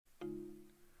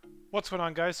What's going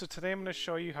on, guys? So today I'm going to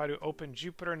show you how to open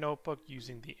Jupyter Notebook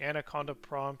using the Anaconda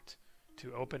prompt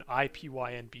to open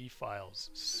ipynb files.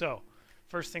 So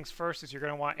first things first is you're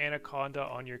going to want Anaconda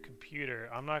on your computer.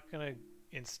 I'm not going to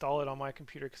install it on my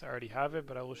computer because I already have it,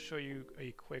 but I will show you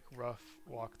a quick rough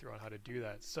walkthrough on how to do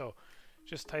that. So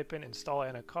just type in install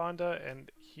Anaconda,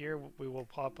 and here we will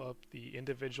pop up the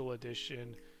individual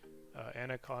edition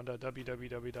Anaconda,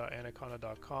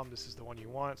 www.anaconda.com. This is the one you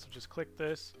want, so just click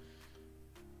this.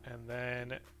 And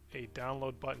then a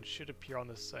download button should appear on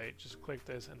the site. Just click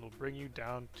this and it'll bring you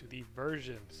down to the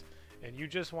versions, and you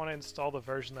just want to install the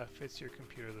version that fits your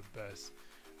computer the best.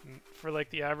 For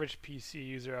like the average PC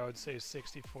user, I would say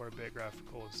 64-bit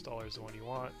graphical installer is the one you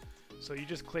want. So you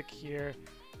just click here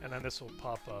and then this will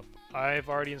pop up. I've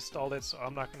already installed it, so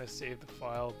I'm not going to save the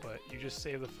file, but you just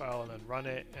save the file and then run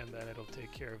it, and then it'll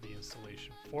take care of the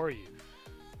installation for you.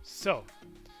 So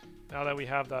now that we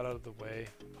have that out of the way,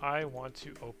 I want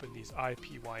to open these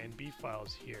ipynb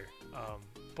files here,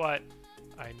 but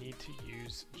I need to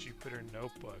use Jupyter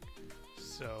Notebook.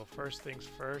 So first things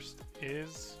first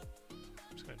is, I'm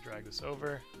just going to drag this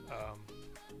over.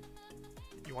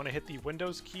 You want to hit the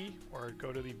Windows key or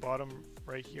go to the bottom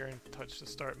right here and touch the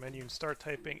Start menu and start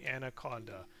typing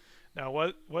Anaconda.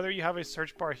 Now whether you have a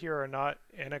search bar here or not,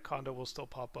 Anaconda will still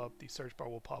pop up. The search bar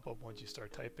will pop up once you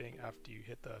start typing after you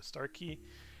hit the Start key.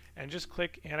 And just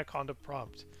click Anaconda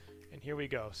prompt, and here we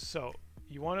go. So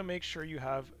you want to make sure you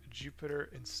have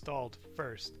Jupyter installed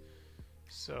first.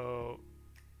 So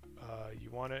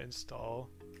you want to install,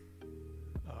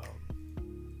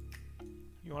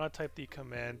 you want to type the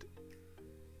command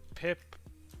pip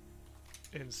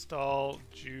install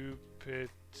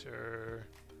Jupyter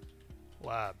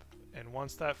lab, and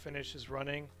once that finishes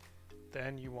running,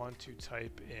 then you want to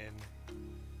type in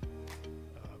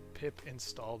pip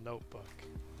install notebook.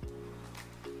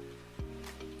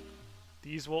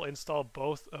 These will install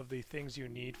both of the things you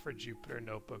need for Jupyter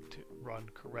Notebook to run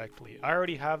correctly. I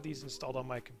already have these installed on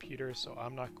my computer, so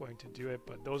I'm not going to do it,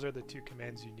 but those are the two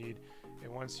commands you need.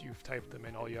 And once you've typed them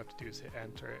in, all you have to do is hit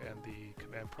enter, and the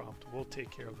command prompt will take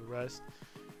care of the rest.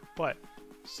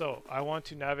 So I want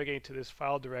to navigate to this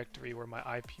file directory where my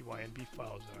ipynb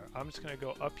files are. I'm just going to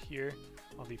go up here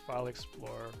on the File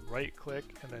Explorer, right click,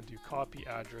 and then do copy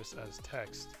address as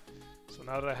text. So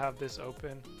now that I have this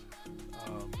open,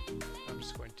 I'm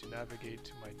just going to navigate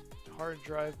to my hard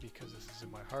drive because this is in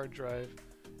my hard drive,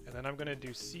 and then I'm going to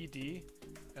do CD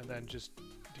and then just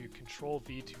do Control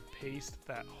V to paste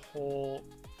that whole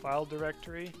file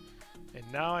directory. And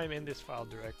now I'm in this file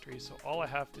directory, so all I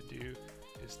have to do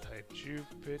is type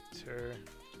Jupyter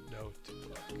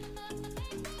Notebook,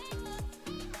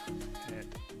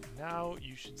 and now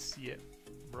you should see it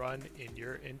run in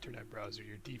your internet browser,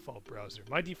 your default browser.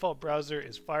 My default browser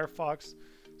is Firefox,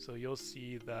 so you'll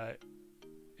see that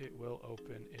it will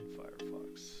open in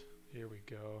Firefox. Here we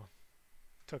go.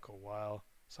 Took a while.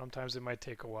 Sometimes it might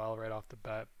take a while right off the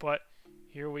bat, but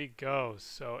here we go.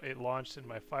 So it launched in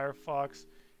my Firefox,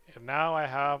 and now I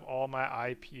have all my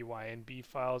ipynb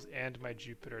files and my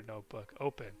Jupyter Notebook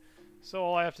open. So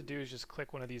all I have to do is just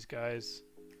click one of these guys,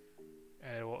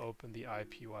 and it will open the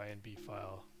ipynb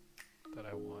file that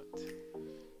I want.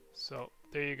 So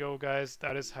there you go, guys.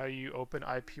 That is how you open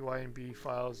ipynb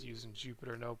files using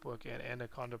Jupyter Notebook and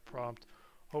Anaconda prompt.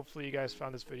 Hopefully you guys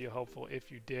found this video helpful. If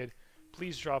you did,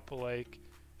 please drop a like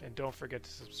and don't forget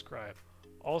to subscribe.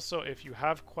 Also, if you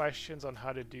have questions on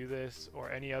how to do this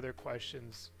or any other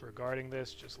questions regarding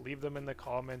this, just leave them in the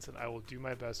comments and I will do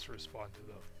my best to respond to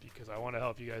them because I want to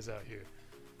help you guys out here.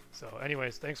 So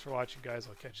anyways, thanks for watching, guys.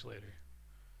 I'll catch you later.